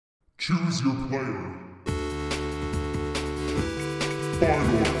Choose your player.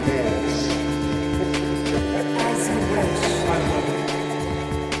 Final boss. As you wish.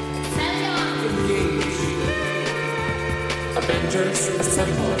 Engage. Avengers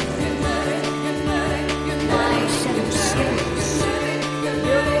Assemble.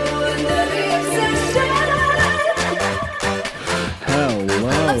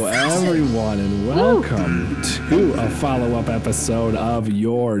 Hello, everyone, and welcome to a follow-up episode of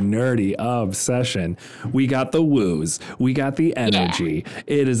Your Nerdy Obsession. We got the woos. We got the energy. Yeah.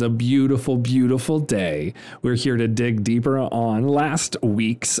 It is a beautiful, beautiful day. We're here to dig deeper on last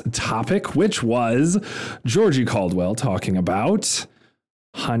week's topic, which was Georgie Caldwell talking about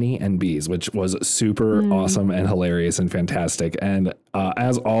honey and bees, which was super awesome and hilarious and fantastic. And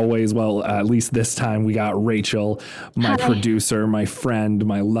as always, well, at least this time we got Rachel, my producer, my friend,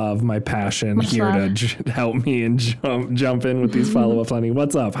 my love, my passion, here to help me and jump in with these follow-ups. Honey,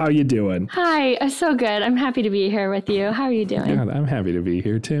 what's up? How you doing? Hi, so good. I'm happy to be here with you. How are you doing? God, I'm happy to be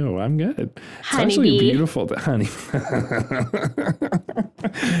here too. I'm good. Honey it's actually bee. Beautiful, honey.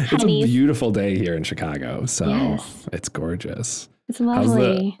 It's a beautiful day here in Chicago, so It's gorgeous. It's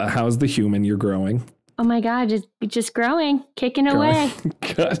lovely. How's the human you're growing? Oh my God, just growing, kicking away.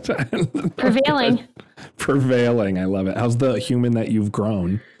 Good. Prevailing. Prevailing. I love it. How's the human that you've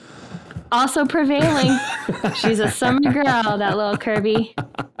grown? Also prevailing. She's a summer girl, that little Kirby.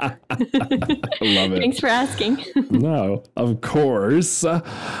 I love it. Thanks for asking. No, of course.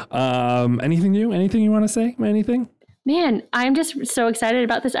 Anything new? Anything you want to say? Anything? Man, I'm just so excited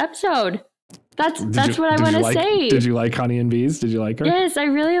about this episode. That's what I want to say. Did you like Honey and Bees? Did you like her? Yes, I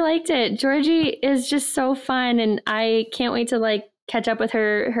really liked it. Georgie is just so fun, and I can't wait to catch up with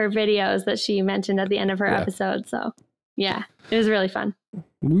her videos that she mentioned at the end of her episode. So, yeah, it was really fun.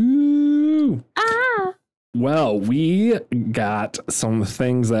 Woo! Well, we got some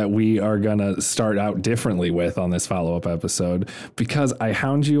things that we are going to start out differently with on this follow-up episode because I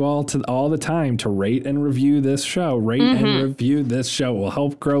hound you all the time to rate and review this show. Rate and review this show. Will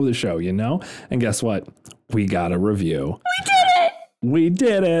help grow the show, you know? And guess what? We got a review. We did it! We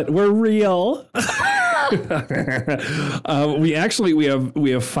did it. We're real. We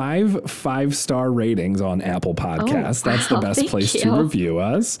have five-star ratings on Apple Podcasts. That's the best place to review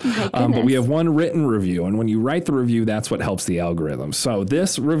us. But we have one written review, and when you write the review, that's what helps the algorithm. So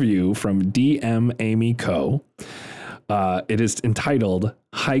this review from DM Amy Co. It is entitled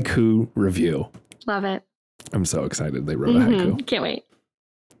Haiku Review. Love it. I'm so excited they wrote a haiku. Can't wait.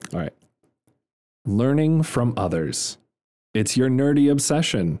 All right. Learning from others. It's your nerdy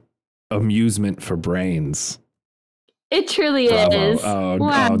obsession. Amusement for brains. It truly Bravo. is. Oh,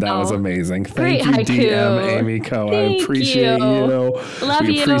 that was amazing. Thank Great you, haiku. DM Amy Co. I appreciate you. Love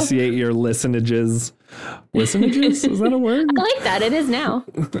we you. appreciate your listenages. Listenages? Is that a word? I like that. It is now.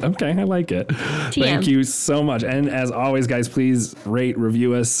 Okay, I like it. TM. Thank you so much. And as always, guys, please rate,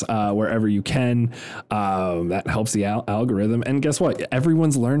 review us wherever you can. That helps the algorithm. And guess what?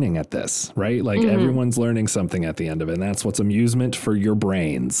 Everyone's learning at this, right? Everyone's learning something at the end of it. And that's what's amusement for your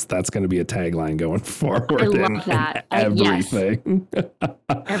brains. That's going to be a tagline going forward. I love that. Everything. Yes.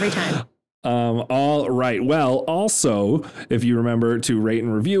 Every time. All right. Well, also, if you remember to rate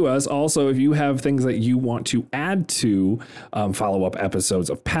and review us, also, if you have things that you want to add to follow-up episodes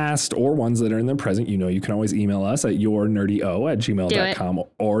of past or ones that are in the present, you can always email us at yournerdyo@gmail.com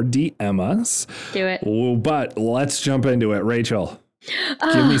or DM us. Do it. Oh, but let's jump into it. Rachel,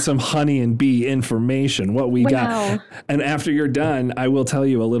 give me some honey and bee information. What we got. And after you're done, I will tell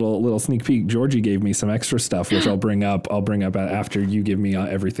you a little sneak peek. Georgie gave me some extra stuff, which I'll bring up after you give me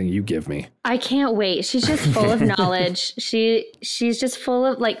everything you give me. I can't wait. She's just full of knowledge. She's just full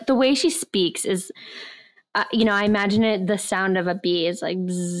of the way she speaks is, I imagine it. The sound of a bee is like,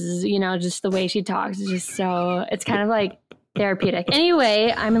 bzz, just the way she talks is just so. It's kind of like therapeutic.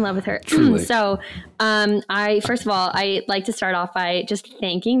 Anyway, I'm in love with her. So, first of all, I like to start off by just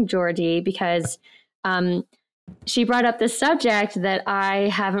thanking Georgie because she brought up this subject that I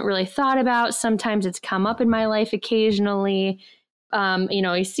haven't really thought about. Sometimes it's come up in my life occasionally.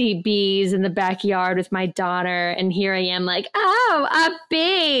 You see bees in the backyard with my daughter, and here I am a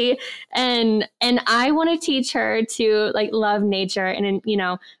bee. And I want to teach her to love nature and,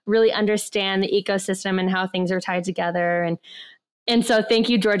 really understand the ecosystem and how things are tied together. And so thank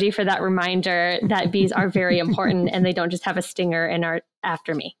you, Georgie, for that reminder that bees are very important and they don't just have a stinger and are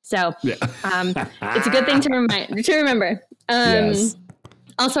after me. So it's a good thing to remember. Yes.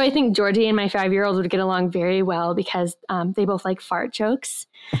 Also, I think Georgie and my 5-year-old would get along very well because they both like fart jokes,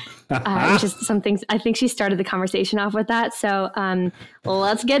 which is something I think she started the conversation off with that. So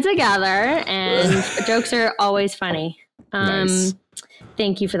let's get together, and jokes are always funny. Nice.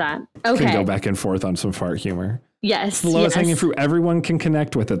 Thank you for that. Can go Okay. back and forth on some fart humor. Yes. The lowest hanging Yes. fruit. Everyone can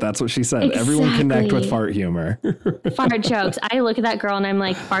connect with it. That's what she said. Everyone connect with Exactly. fart humor. Fart jokes. I look at that girl and I'm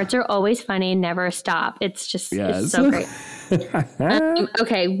like, farts are always funny, never stop. It's just Yes. it's so great.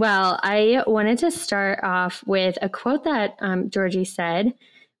 Okay, well, I wanted to start off with a quote that Georgie said,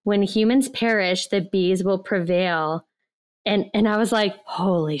 "When humans perish, the bees will prevail." And I was like,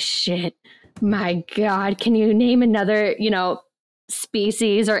 holy shit, my God, can you name another,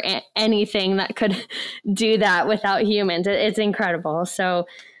 species or anything that could do that without humans? It's incredible. So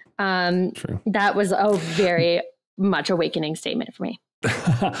True. that was a very much awakening statement for me.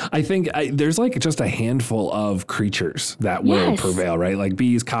 I think there's like just a handful of creatures that will Yes. prevail, right? Like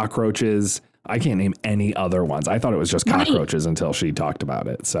bees, cockroaches. I can't name any other ones. I thought it was just Right. cockroaches until she talked about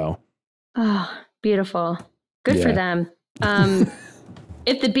it. So Oh, beautiful. Good for Yeah. them.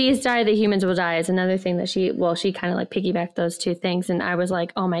 If the bees die, the humans will die is another thing that she kind of like piggybacked those two things. And I was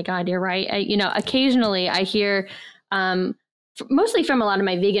like, oh my God, you're right. Occasionally I hear, mostly from a lot of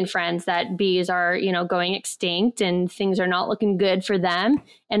my vegan friends, that bees are, going extinct and things are not looking good for them.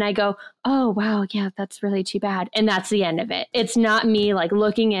 And I go, oh, wow, yeah, that's really too bad. And that's the end of it. It's not me like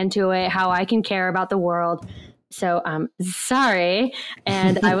looking into it, how I can care about the world. So sorry,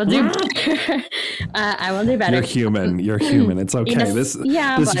 and I will do better. I will do better. you're human. You're human. It's okay. Yes,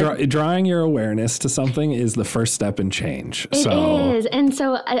 This but- drawing your awareness to something is the first step in change. It So is. And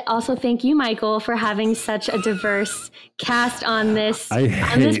so I also thank you, Michael, for having such a diverse cast on this. I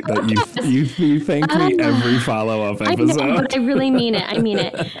on this hate that podcast. you thank me every follow-up I know, episode. but I really mean it. I mean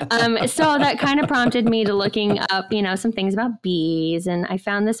it. So that kind of prompted me to looking up, some things about bees, and I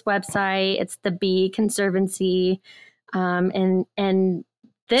found this website. It's the Bee Conservancy, and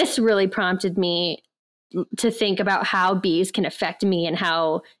this really prompted me to think about how bees can affect me and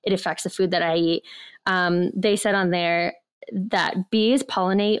how it affects the food that I eat. They said on there that bees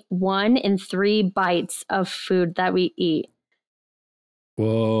pollinate 1 in 3 bites of food that we eat.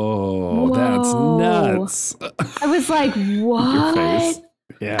 Whoa, that's Whoa. nuts. I was like, Your face. what?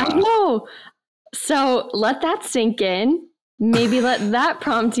 Yeah. I know. So let that sink in. Maybe let that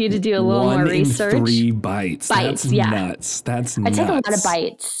prompt you to do a little 1 more in research. 3 bites. Bites, That's yeah. nuts. That's I nuts. take a lot of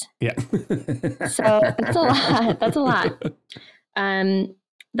bites. Yeah. So that's a lot. That's a lot.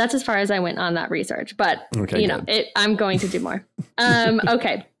 That's as far as I went on that research, but Okay, I'm going to do more.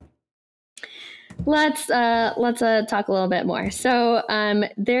 Okay. Let's talk a little bit more. So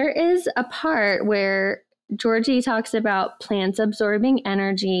there is a part where Georgie talks about plants absorbing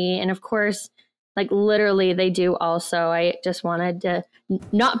energy, and of course, like literally they do also. I just wanted to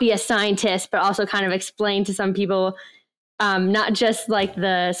not be a scientist, but also kind of explain to some people, not just like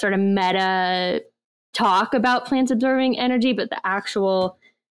the sort of meta talk about plants absorbing energy, but the actual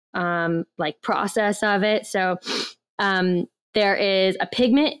like process of it. So there is a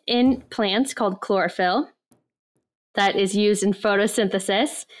pigment in plants called chlorophyll that is used in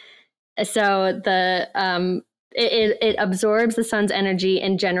photosynthesis. So it absorbs the sun's energy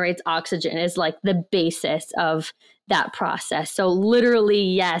and generates oxygen is like the basis of that process. So literally,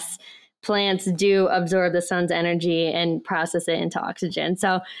 yes, plants do absorb the sun's energy and process it into oxygen.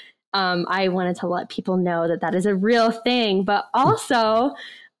 So I wanted to let people know that is a real thing, but also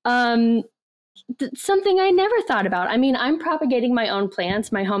something I never thought about. I mean, I'm propagating my own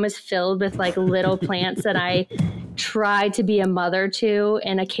plants. My home is filled with like little plants that I try to be a mother to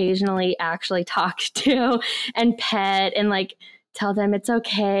and occasionally actually talk to and pet and like tell them it's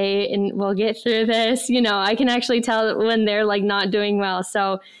okay and we'll get through this. I can actually tell when they're like not doing well.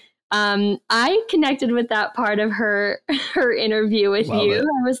 So I connected with that part of her interview with Love you. it.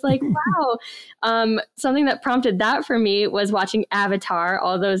 I was like, wow. Something that prompted that for me was watching Avatar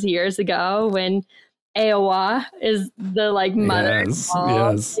all those years ago when Aowa is the like mother Yes, of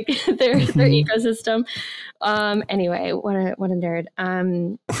all, yes. like, their ecosystem. Anyway, what a nerd.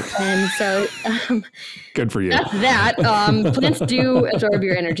 And so Good for you. that's that. Plants do absorb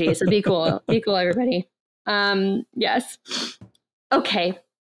your energy, so be cool. Be cool, everybody. Yes. Okay.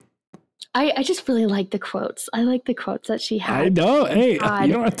 I just really like the quotes. I like the quotes that she had. I know. Hey, God.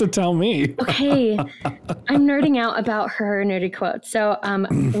 you don't have to tell me. Okay. I'm nerding out about her nerdy quotes. So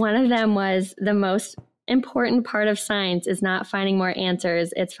one of them was, the most important part of science is not finding more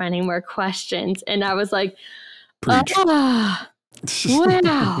answers, it's finding more questions. And I was like, Preach. wow.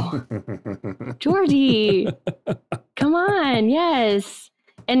 Georgie, come on. Yes.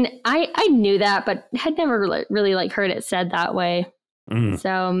 And I knew that, but had never really like heard it said that way. Mm.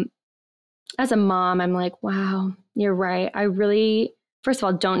 So as a mom, I'm like, wow, you're right. I really, first of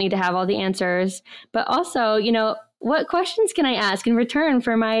all, don't need to have all the answers, but also, what questions can I ask in return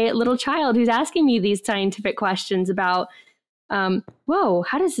for my little child who's asking me these scientific questions about whoa,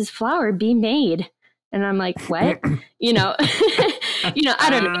 how does this flower be made? And I'm like, what? you know, I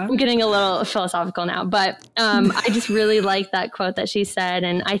don't know. I'm getting a little philosophical now, but I just really like that quote that she said.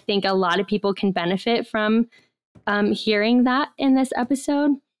 And I think a lot of people can benefit from hearing that in this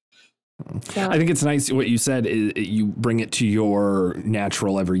episode. So. I think it's nice what you said is you bring it to your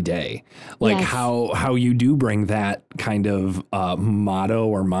natural everyday, like Yes. how you do bring that kind of motto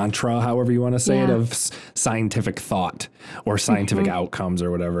or mantra, however you want to say it, of scientific thought or scientific outcomes or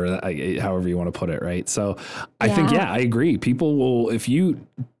whatever, however you want to put it. Right. So I think, I agree. People will, if you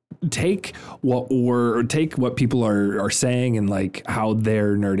take what people are saying and like how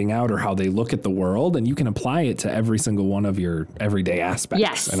they're nerding out or how they look at the world, and you can apply it to every single one of your everyday aspects.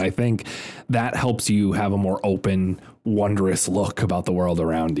 Yes. And I think that helps you have a more open, wondrous look about the world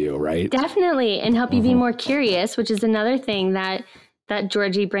around you, right? Definitely. And help you be more curious, which is another thing that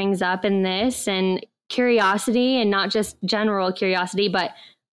Georgie brings up in this, and curiosity, and not just general curiosity, but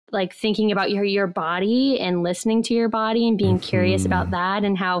like thinking about your body and listening to your body and being curious about that,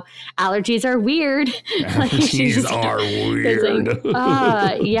 and how allergies are weird. Allergies are weird.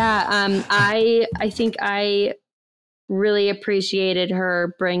 I think I really appreciated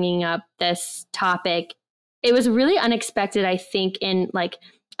her bringing up this topic. It was really unexpected, I think, in like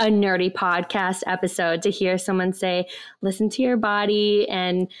a nerdy podcast episode to hear someone say, listen to your body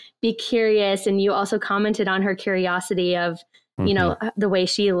and be curious. And you also commented on her curiosity of, you know, the way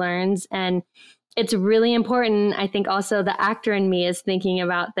she learns. And it's really important. I think also the actor in me is thinking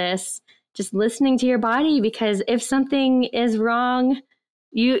about this, just listening to your body, because if something is wrong,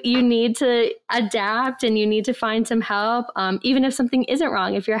 you need to adapt and you need to find some help. Even if something isn't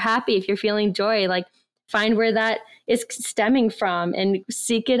wrong, if you're happy, if you're feeling joy, like find where that is stemming from and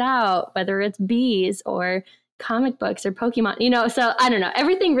seek it out, whether it's bees or comic books or Pokemon, you know. So I don't know,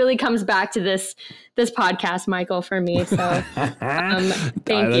 everything really comes back to this podcast, Michael, for me. So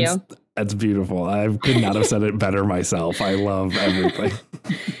thank you. That's beautiful. I could not have said it better myself. I love everything.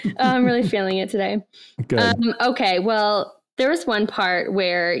 I'm really feeling it today. Good. Okay, well, there was one part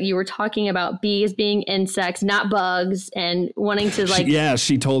where you were talking about bees being insects, not bugs, and wanting to like...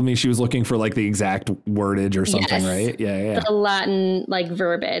 She told me she was looking for like the exact wordage or something, right? Yeah. The Latin like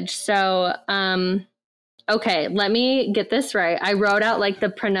verbiage. So, okay, let me get this right. I wrote out like the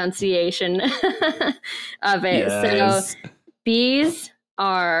pronunciation of it. Yes. So bees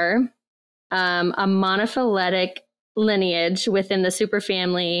are a monophyletic lineage within the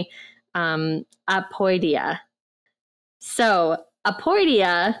superfamily Apoidea. So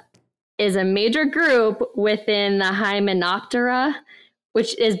Apoidea is a major group within the Hymenoptera,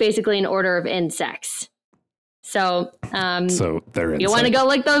 which is basically an order of insects. So they're you want to go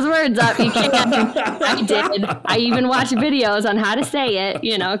look those words up, you can. I did. I even watched videos on how to say it,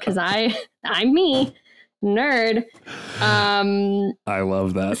 you know, because I'm me, nerd. I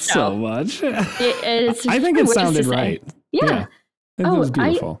love that so much. I think it sounded right. Yeah. It was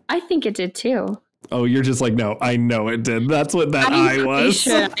beautiful. I think it did too. Oh, you're just like, no, I know it did. That's what that I was.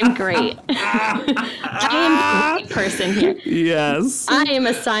 Sure, I'm great. I am the right person here. Yes.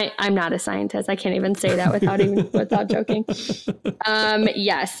 I'm not a scientist. I can't even say that without joking.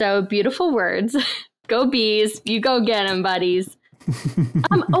 Yeah, so beautiful words. Go bees. You go get them, buddies.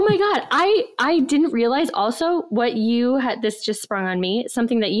 Oh my God. I didn't realize also what you had, this just sprung on me,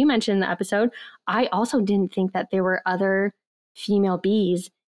 something that you mentioned in the episode. I also didn't think that there were other female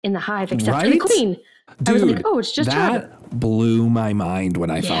bees in the hive except for the queen. Dude, I was like, oh, it's just her. that blew my mind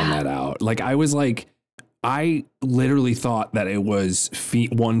when I found that out. Like, I was like, I literally thought that it was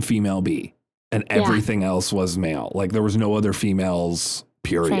one female bee and everything else was male. Like, there was no other females,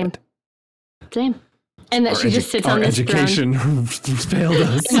 period. Same. And that she just sits on this education failed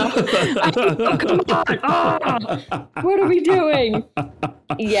us. Oh, come on. Oh, what are we doing?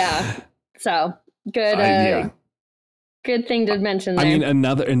 Yeah. So good. Good thing to mention there. I mean,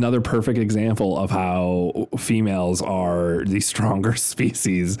 another perfect example of how females are the stronger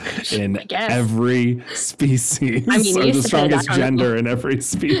species in every species. I mean, or the strongest gender in every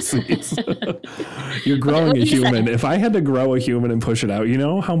species. You're growing a human. If I had to grow a human and push it out, you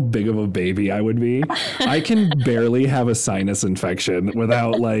know how big of a baby I would be? I can barely have a sinus infection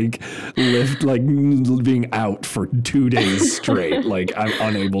without being out for 2 days straight. Like, I'm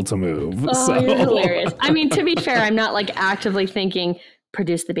unable to move. Oh, you're hilarious. I mean, to be fair, I'm not like actively thinking,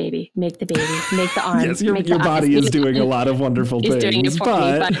 produce the baby, make the baby, make the arm. Yes, your make the body eyes. is doing a lot of wonderful He's things, doing it for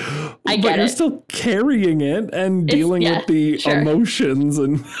me, but I get you're it. still carrying it and dealing with the sure. emotions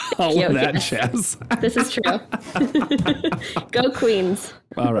and all of that Yes. jazz. This is true. Go Queens.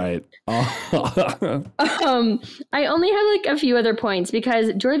 All right. I only have like a few other points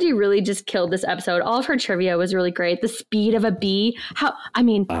because Georgie really just killed this episode. All of her trivia was really great. The speed of a bee. I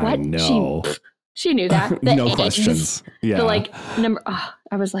What? know. She knew that. The No eggs, questions. Yeah. The like number. Oh,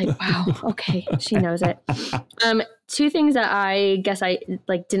 I was like, wow. Okay, she knows it. Two things that I guess I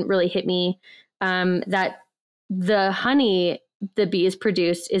like didn't really hit me. That the honey the bees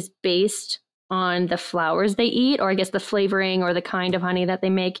produce is based on the flowers they eat, or I guess the flavoring or the kind of honey that they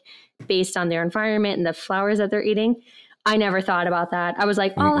make based on their environment and the flowers that they're eating. I never thought about that. I was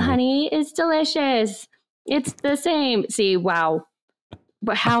like, all honey is delicious. It's the same. See, wow.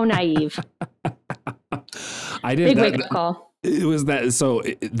 But how naive. I did Big wake-up call. It was that. So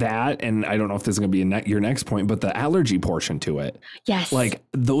that, and I don't know if this is going to be your next point, but the allergy portion to it. Yes. Like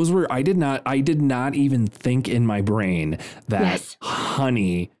those were, I did not even think in my brain that Yes.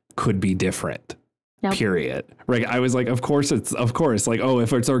 honey could be different. Nope. Period. Right. I was like, of course, like, oh,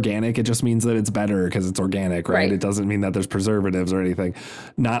 if it's organic, it just means that it's better because it's organic, right? It doesn't mean that there's preservatives or anything.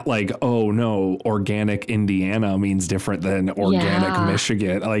 Not like, oh no, organic Indiana means different than organic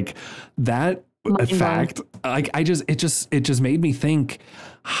Michigan. Like that fact, like it just made me think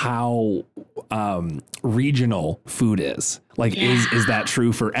how regional food is. Like, is that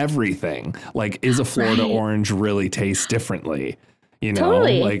true for everything? Like, is a Florida orange really taste differently? You know,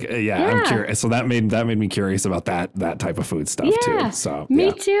 totally. like, I'm curious. So that made me curious about that type of food stuff too. So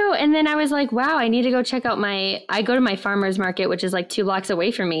me too. And then I was like, wow, I need to go check out I go to my farmer's market, which is like 2 blocks away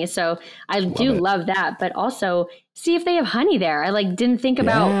from me. So I love that, but also see if they have honey there. I like didn't think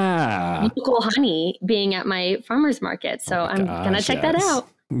about local honey being at my farmer's market. So I'm going to check that out.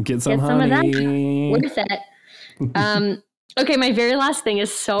 Get some honey. Worth it. Okay, my very last thing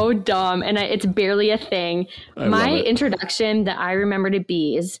is so dumb, and it's barely a thing. My introduction that I remember to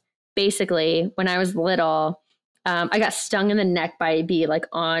bees, basically, when I was little, I got stung in the neck by a bee, like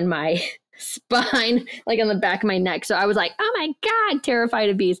on my spine, like on the back of my neck. So I was like, oh my God, terrified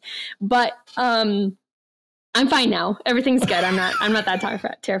of bees. But I'm fine now. Everything's good. I'm not that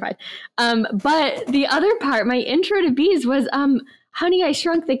terrified. But the other part, my intro to bees was Honey, I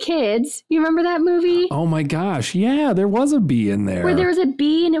Shrunk the Kids. You remember that movie? Oh my gosh. Yeah, there was a bee in there. Where there was a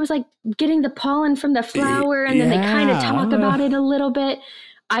bee and it was like getting the pollen from the flower and then they kind of talk about it a little bit.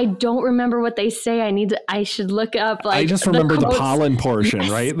 I don't remember what they say. I should look up like I just remember the quotes. pollen portion,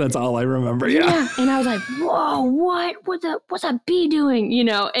 right? That's all I remember. Yeah. And I was like, whoa, what's a bee doing? You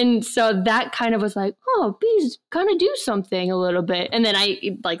know? And so that kind of was like, oh, bees kind of do something a little bit. And then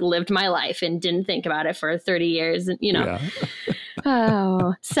I like lived my life and didn't think about it for 30 years, you know? Yeah.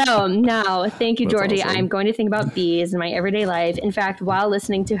 Oh, so now thank you, Georgie. Awesome. I'm going to think about bees in my everyday life. In fact, while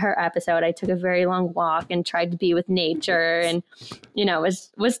listening to her episode, I took a very long walk and tried to be with nature and, you know,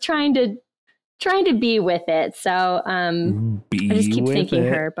 was trying to be with it. So I just keep thanking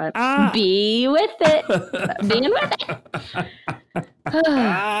her, but be with it. Being with it.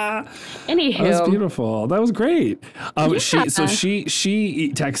 Anywho, that was beautiful. That was great.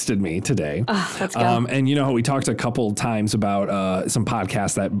 She texted me today. Let's go. And you know, we talked a couple times about some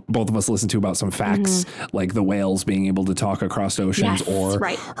podcasts that both of us listened to about some facts, like the whales being able to talk across oceans,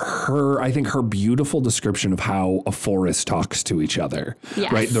 I think her beautiful description of how a forest talks to each other,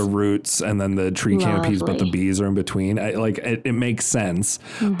 right? The roots and then the tree canopies, but the bees are in between. It makes sense.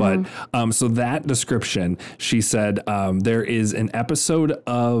 But so that description, she said, there is an episode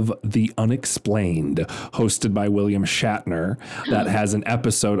of The Unexplained hosted by William Shatner that has an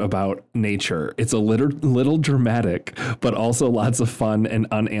episode about nature. It's a little dramatic, but also lots of fun and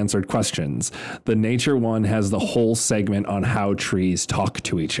unanswered questions. The nature one has the whole segment on how trees talk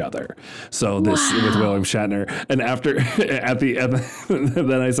to each other. So this with William Shatner. And after at the end,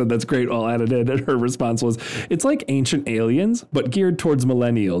 then I said, that's great. I'll add it in. And her response was, it's like Ancient Aliens, but geared towards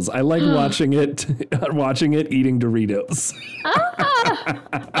millennials. I like watching it eating Doritos.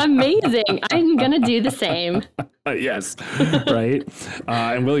 Amazing. I'm going to do the same. Yes. Right.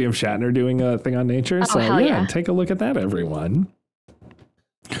 And William Shatner doing a thing on nature. So yeah, take a look at that, everyone.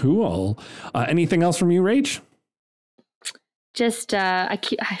 Cool. Anything else from you, Rach? Just,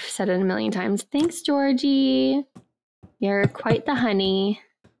 I've said it a million times. Thanks, Georgie. You're quite the honey.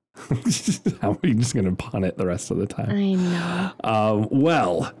 How are you just going to pun it the rest of the time? I know.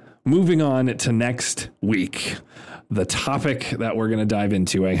 Well, moving on to next week. the topic that we're going to dive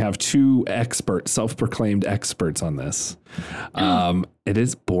into, I have two experts, self-proclaimed experts on this. It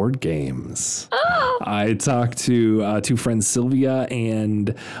is board games. I talked to two friends, Sylvia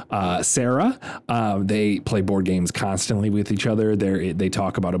and Sarah. They play board games constantly with each other. They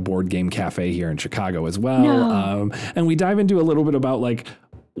talk about a board game cafe here in Chicago as well. No. And we dive into a little bit about like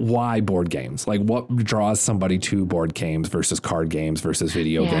why board games, like what draws somebody to board games versus card games versus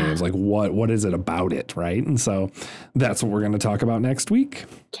video games, like what is it about it, right? And so that's what we're going to talk about next week.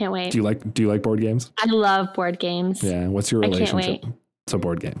 Can't wait. Do you like board games? I love board games. Yeah. What's your relationship to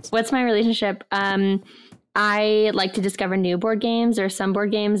board games? What's my relationship? I like to discover new board games. There are some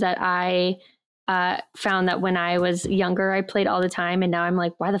board games that I found that when I was younger, I played all the time. And now I'm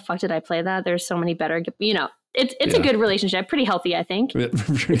like, why the fuck did I play that? There's so many better, It's a good relationship, pretty healthy, I think.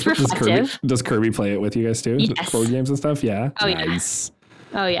 It's reflective. Does Kirby play it with you guys too? Yes. Board games and stuff? Yeah. Oh, nice.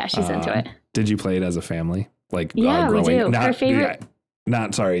 Yeah. Oh, yeah. She's into it. Did you play it as a family? Like, yeah, growing, we do. Not, Her favorite.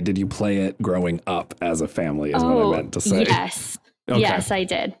 Did you play it growing up as a family is what I meant to say. Yes. Okay. Yes, I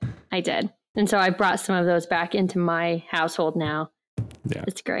did. And so I brought some of those back into my household now. Yeah.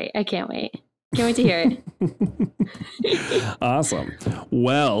 It's great. I can't wait. Can't wait to hear it. Awesome.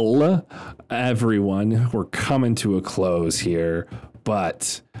 Well, everyone, we're coming to a close here,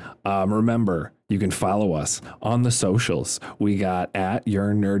 but remember, you can follow us on the socials. We got at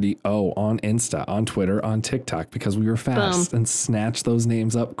Your Nerdy O on Insta, on Twitter, on TikTok, because we were fast and snatched those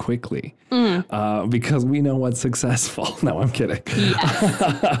names up quickly because we know what's successful. No, I'm kidding.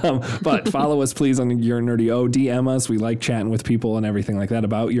 Yes. But follow us, please, on Your Nerdy O. DM us. We like chatting with people and everything like that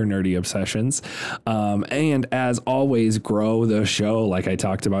about your nerdy obsessions. And as always, grow the show. Like I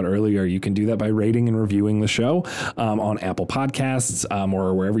talked about earlier, you can do that by rating and reviewing the show on Apple Podcasts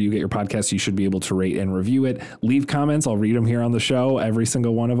or wherever you get your podcasts. You should be able to rate and review it. Leave comments. I'll read them here on the show. Every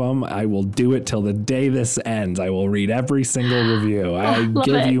single one of them. I will do it till the day this ends. I will read every single review. I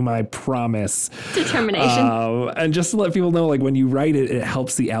give you my promise. Determination. And just to let people know, like when you write it, it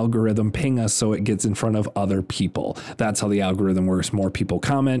helps the algorithm ping us so it gets in front of other people. That's how the algorithm works. More people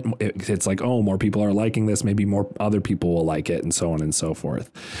comment. It's like, oh, more people are liking this. Maybe more other people will like it, and so on and so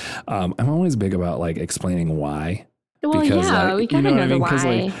forth. I'm always big about like explaining why. Well, because, yeah, we gotta know the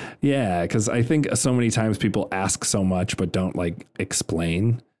why. Because I think so many times people ask so much but don't like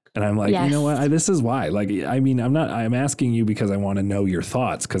explain. And I'm like, you know what? This is why. Like, I mean, I'm asking you because I want to know your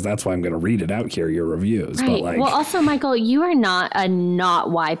thoughts, because that's why I'm going to read it out here, your reviews. Right. But like, well, also, Michael, you are not a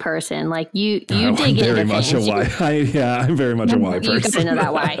not why person. Like you dig into things. I'm very much a why. I'm very much a why person. You gotta know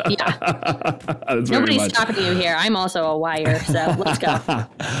that why. Yeah. Nobody's stopping you here. I'm also a whyer, so let's go.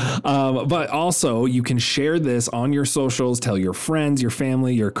 But also, you can share this on your socials. Tell your friends, your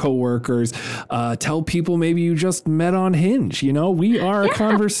family, your coworkers. Tell people maybe you just met on Hinge. You know, we are a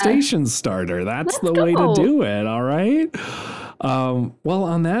conversation starter. That's the way to do it. All right. Well,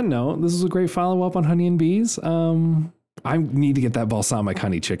 on that note, this is a great follow up on Honey and Bees. I need to get that balsamic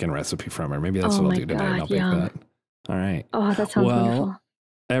honey chicken recipe from her. Maybe that's what I'll do tonight. I'll bake that. All right. Oh, that sounds wonderful.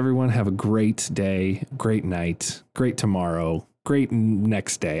 Everyone have a great day, great night, great tomorrow, great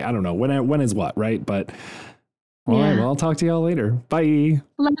next day. I don't know when is what, right? But all right. Well, I'll talk to y'all later. Bye.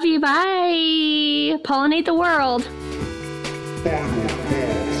 Love you. Bye. Pollinate the world. Final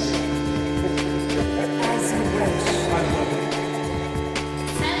thoughts. As you wish.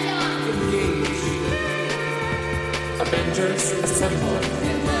 Engage. Avengers Assemble.